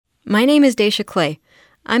My name is Dacia Clay.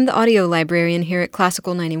 I'm the audio librarian here at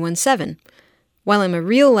Classical 91.7. While I'm a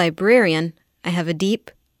real librarian, I have a deep,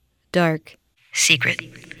 dark secret.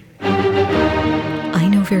 I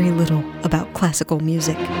know very little about classical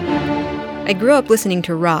music. I grew up listening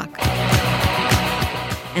to rock,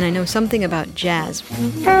 and I know something about jazz.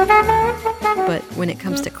 But when it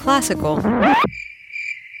comes to classical,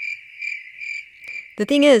 the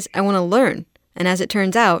thing is, I want to learn. And as it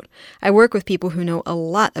turns out, I work with people who know a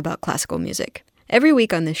lot about classical music. Every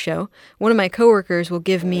week on this show, one of my coworkers will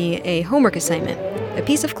give me a homework assignment, a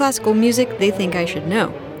piece of classical music they think I should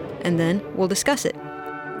know, and then we'll discuss it.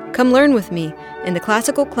 Come learn with me in the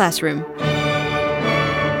classical classroom.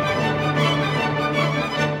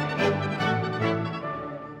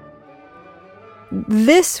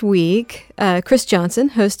 This week, Chris Johnson,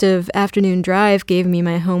 host of Afternoon Drive, gave me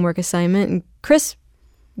my homework assignment. And Chris,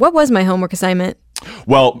 what was my homework assignment?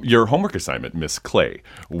 Well, your homework assignment, Miss Clay,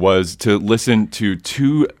 was to listen to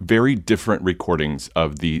two very different recordings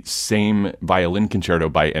of the same violin concerto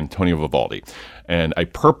by Antonio Vivaldi. And I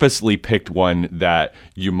purposely picked one that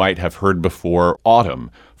you might have heard before, Autumn,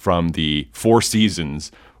 from the Four Seasons.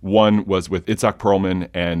 One was with Itzhak Perlman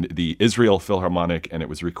and the Israel Philharmonic, and it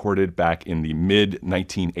was recorded back in the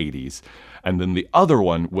mid-1980s. And then the other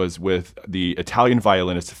one was with the Italian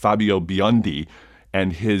violinist Fabio Biondi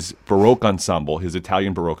and his Baroque ensemble, his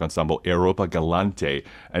Italian Baroque ensemble, Europa Galante,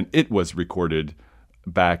 and it was recorded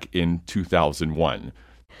back in 2001.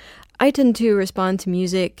 I tend to respond to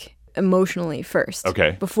music emotionally first.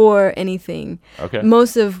 Okay. Before anything. Okay.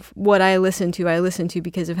 Most of what I listen to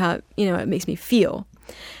because of how, it makes me feel.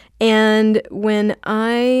 And when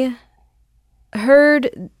I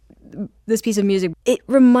heard this piece of music, it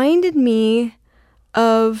reminded me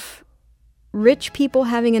of rich people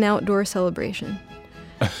having an outdoor celebration.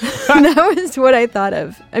 That was what I thought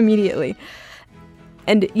of immediately.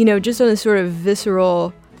 And, just on a sort of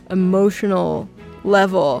visceral, emotional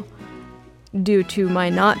level, due to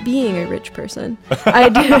my not being a rich person, I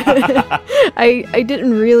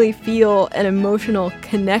didn't really feel an emotional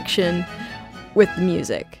connection with the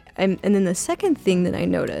music. And then the second thing that I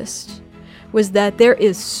noticed was that there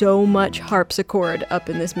is so much harpsichord up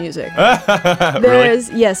in this music. There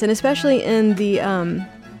is, yes, and especially in the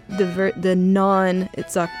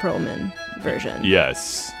non-Itzhak Perlman version.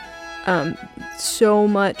 Yes. So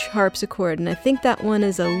much harpsichord, and I think that one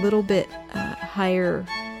is a little bit higher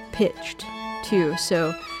pitched too,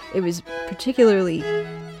 so it was particularly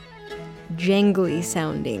jangly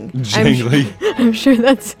sounding. Jangly? I'm sure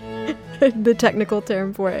that's the technical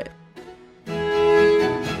term for it.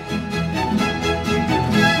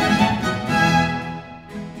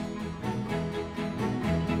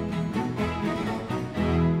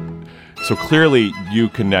 So clearly you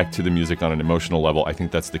connect to the music on an emotional level. I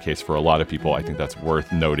think that's the case for a lot of people. I think that's worth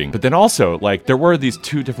noting. But then also, there were these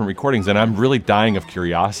two different recordings, and I'm really dying of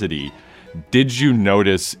curiosity. Did you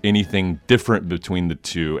notice anything different between the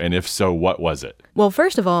two? And if so, what was it? Well,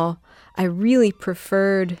 first of all, I really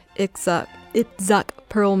preferred Itzhak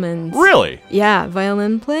Perlman's. Really? Yeah,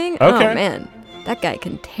 violin playing. Okay. Oh, man. That guy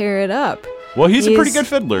can tear it up. Well, he's a pretty good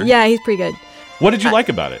fiddler. Yeah, he's pretty good. What did you like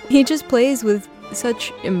about it? He just plays with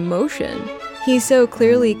such emotion. He so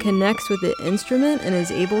clearly connects with the instrument and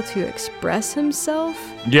is able to express himself.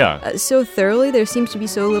 Yeah. So thoroughly. There seems to be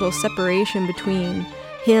so little separation between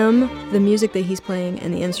him, the music that he's playing,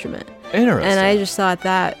 and the instrument. Interesting. And I just thought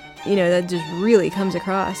that, that just really comes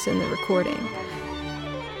across in the recording.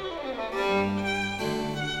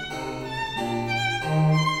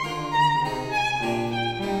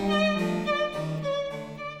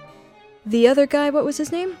 The other guy, what was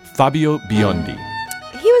his name? Fabio Biondi.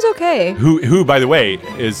 He was okay. Who, by the way,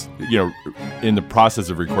 is, in the process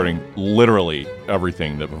of recording literally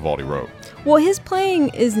everything that Vivaldi wrote. Well, his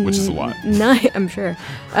playing is which is a lot. I'm sure.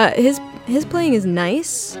 His playing is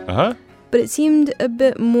nice. Uh-huh. But it seemed a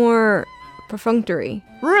bit more perfunctory.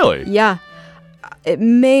 Really? Yeah. It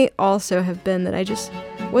may also have been that I just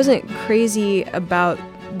wasn't crazy about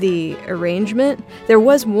the arrangement. There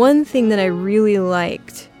was one thing that I really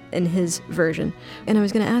liked in his version, and I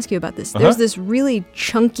was going to ask you about this. There's this really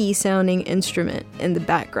chunky sounding instrument in the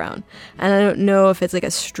background, and I don't know if it's like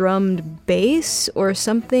a strummed bass or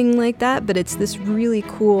something like that, but it's this really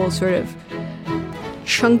cool sort of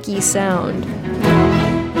chunky sound.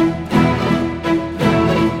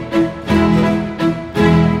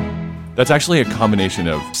 That's actually a combination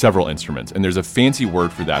of several instruments, and there's a fancy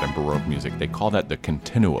word for that in Baroque music. They call that the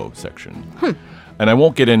continuo section. And I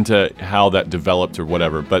won't get into how that developed or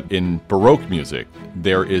whatever, but in Baroque music,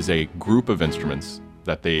 there is a group of instruments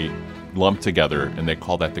that they lump together, and they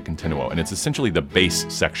call that the continuo. And it's essentially the bass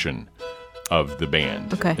section of the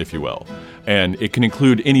band, Okay. if you will. And it can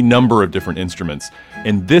include any number of different instruments.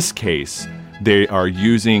 In this case, they are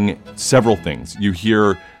using several things. You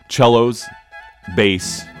hear cellos,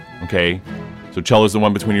 bass, okay? So cello is the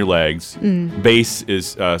one between your legs. Bass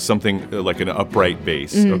is something like an upright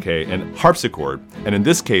bass, okay? And harpsichord. And in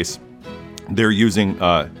this case, they're using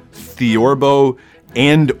theorbo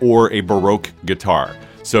and or a Baroque guitar.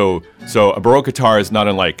 So a Baroque guitar is not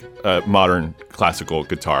unlike a modern classical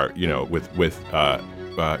guitar, you know, with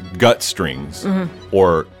gut strings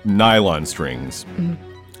or nylon strings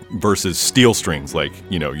versus steel strings like,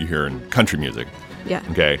 you know, you hear in country music. Yeah.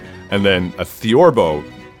 Okay. And then a theorbo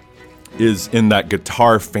is in that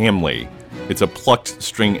guitar family. It's a plucked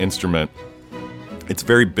string instrument. It's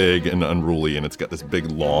very big and unruly, and it's got this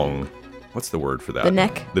big long, what's the word for that? The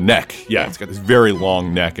neck? The neck, yeah. It's got this very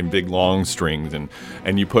long neck and big long strings,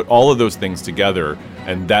 and you put all of those things together,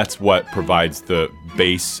 and that's what provides the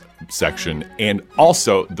bass section and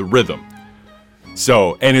also the rhythm.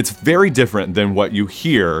 So, and it's very different than what you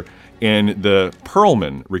hear in the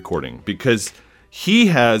Perlman recording, because he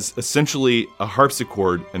has essentially a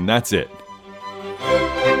harpsichord, and that's it.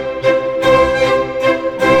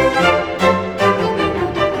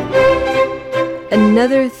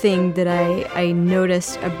 Another thing that I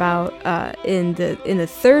noticed about in the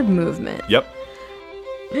third movement. Yep.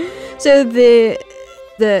 So the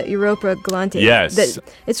Europa Galante. Yes. That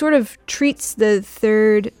it sort of treats the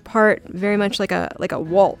third part very much like a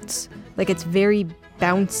waltz. Like it's very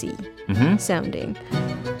bouncy sounding.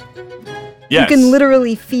 Yes. You can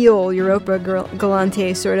literally feel Europa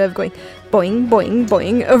Galante sort of going boing, boing,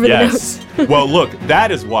 boing over the notes. Well, look,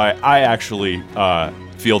 that is why I actually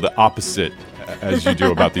feel the opposite as you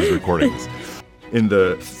do about these recordings. In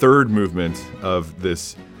the third movement of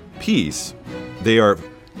this piece, they are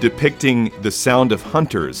depicting the sound of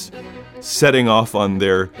hunters setting off on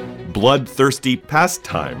their bloodthirsty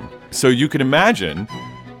pastime. So you can imagine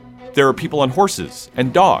there are people on horses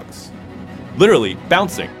and dogs, literally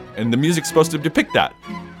bouncing. And the music's supposed to depict that.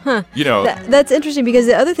 Huh. You know. That's interesting, because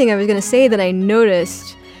the other thing I was going to say that I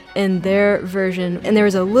noticed in their version, and there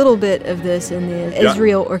was a little bit of this in the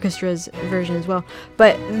Israel Orchestra's version as well,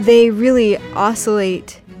 but they really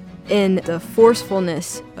oscillate in the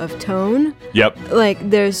forcefulness of tone. Yep. Like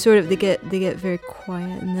there's sort of they get very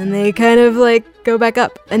quiet, and then they kind of like go back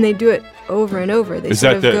up, and they do it over and over. They Is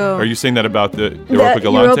sort that of go, are you saying that about the Europa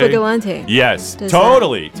Galante? Europa Galante. Yes, Does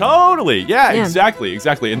totally. Yeah, Yeah.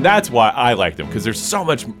 exactly. And that's why I like them, because there's so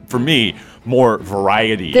much, for me, more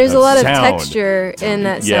variety. There's a lot sound. of texture in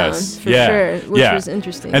that Yes, sound, for yeah, sure, which yeah. was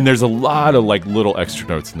interesting. And there's a lot of like little extra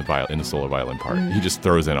notes in the solo violin part. He just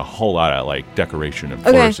throws in a whole lot of like decoration and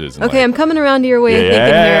flourishes. And, Okay, like, I'm coming around to your way of thinking here.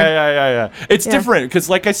 Yeah. It's different, because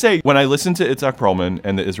like I say, when I listen to Itzhak Perlman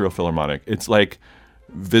and the Israel Philharmonic, it's like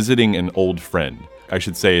visiting an old friend. I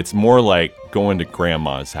should say it's more like going to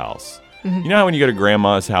grandma's house. You know how when you go to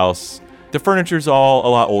grandma's house, the furniture's all a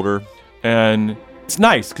lot older, and it's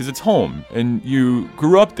nice because it's home, and you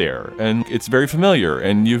grew up there, and it's very familiar,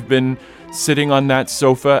 and you've been sitting on that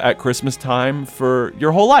sofa at Christmas time for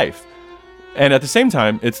your whole life. And at the same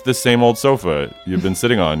time, it's the same old sofa you've been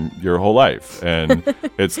sitting on your whole life, and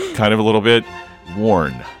it's kind of a little bit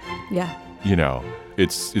worn. Yeah. You know,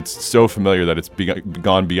 it's so familiar that it's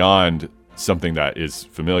gone beyond something that is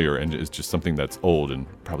familiar, and is just something that's old and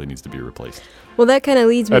probably needs to be replaced. Well, that kind of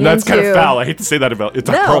leads me And that's into... kind of foul. I hate to say that about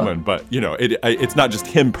Itzhak No. Perlman, but you know, it's not just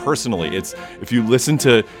him personally. It's if you listen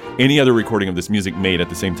to any other recording of this music made at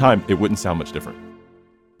the same time, it wouldn't sound much different.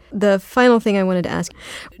 The final thing I wanted to ask,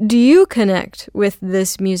 do you connect with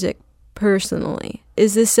this music personally?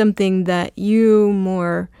 Is this something that you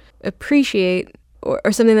more appreciate,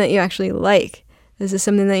 or something that you actually like? Is this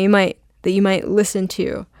something that you might listen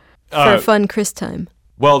to for fun Chris time?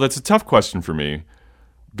 Well, that's a tough question for me,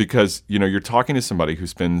 because you know, you're talking to somebody who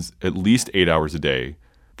spends at least 8 hours a day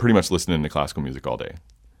pretty much listening to classical music all day.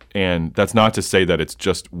 And that's not to say that it's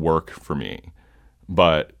just work for me,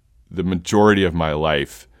 but the majority of my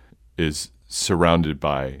life is surrounded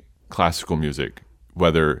by classical music,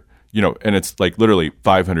 whether, you know, and it's like literally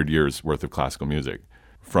 500 years worth of classical music,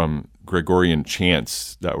 from Gregorian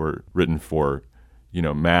chants that were written for, you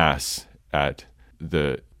know, Mass at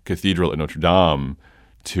the cathedral at Notre Dame,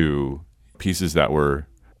 to pieces that were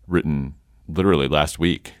written literally last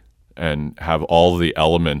week and have all the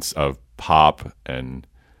elements of pop and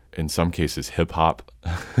in some cases hip hop,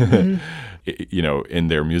 you know, in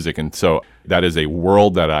their music. And so that is a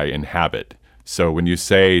world that I inhabit. So when you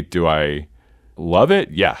say, do I love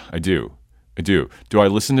it? Yeah, I do. Do I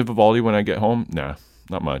listen to Vivaldi when I get home? Nah,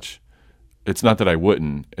 not much. It's not that I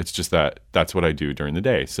wouldn't. It's just that that's what I do during the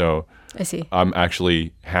day. So I see. I'm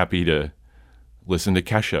actually happy to listen to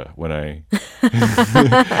Kesha when I,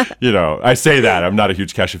 I say that I'm not a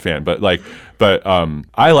huge Kesha fan, but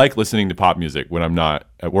I like listening to pop music when I'm not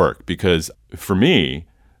at work, because for me,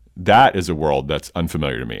 that is a world that's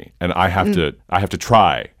unfamiliar to me, and I have to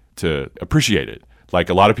try to appreciate it. Like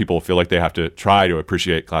a lot of people feel like they have to try to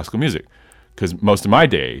appreciate classical music, because most of my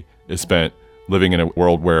day is spent living in a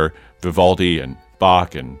world where Vivaldi and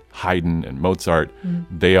Bach and Haydn and Mozart,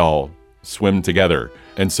 they all swim together.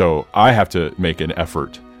 And so I have to make an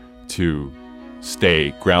effort to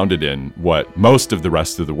stay grounded in what most of the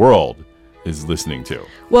rest of the world is listening to.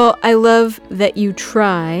 Well, I love that you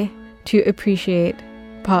try to appreciate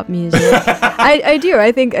pop music. I do.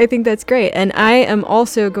 I think that's great. And I am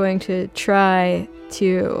also going to try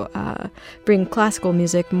to bring classical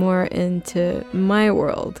music more into my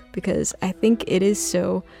world, because I think it is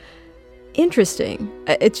so interesting.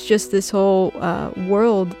 It's just this whole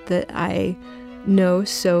world that I know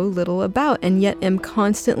so little about, and yet am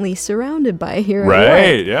constantly surrounded by here.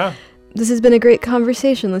 Right, yeah. This has been a great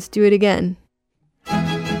conversation. Let's do it again.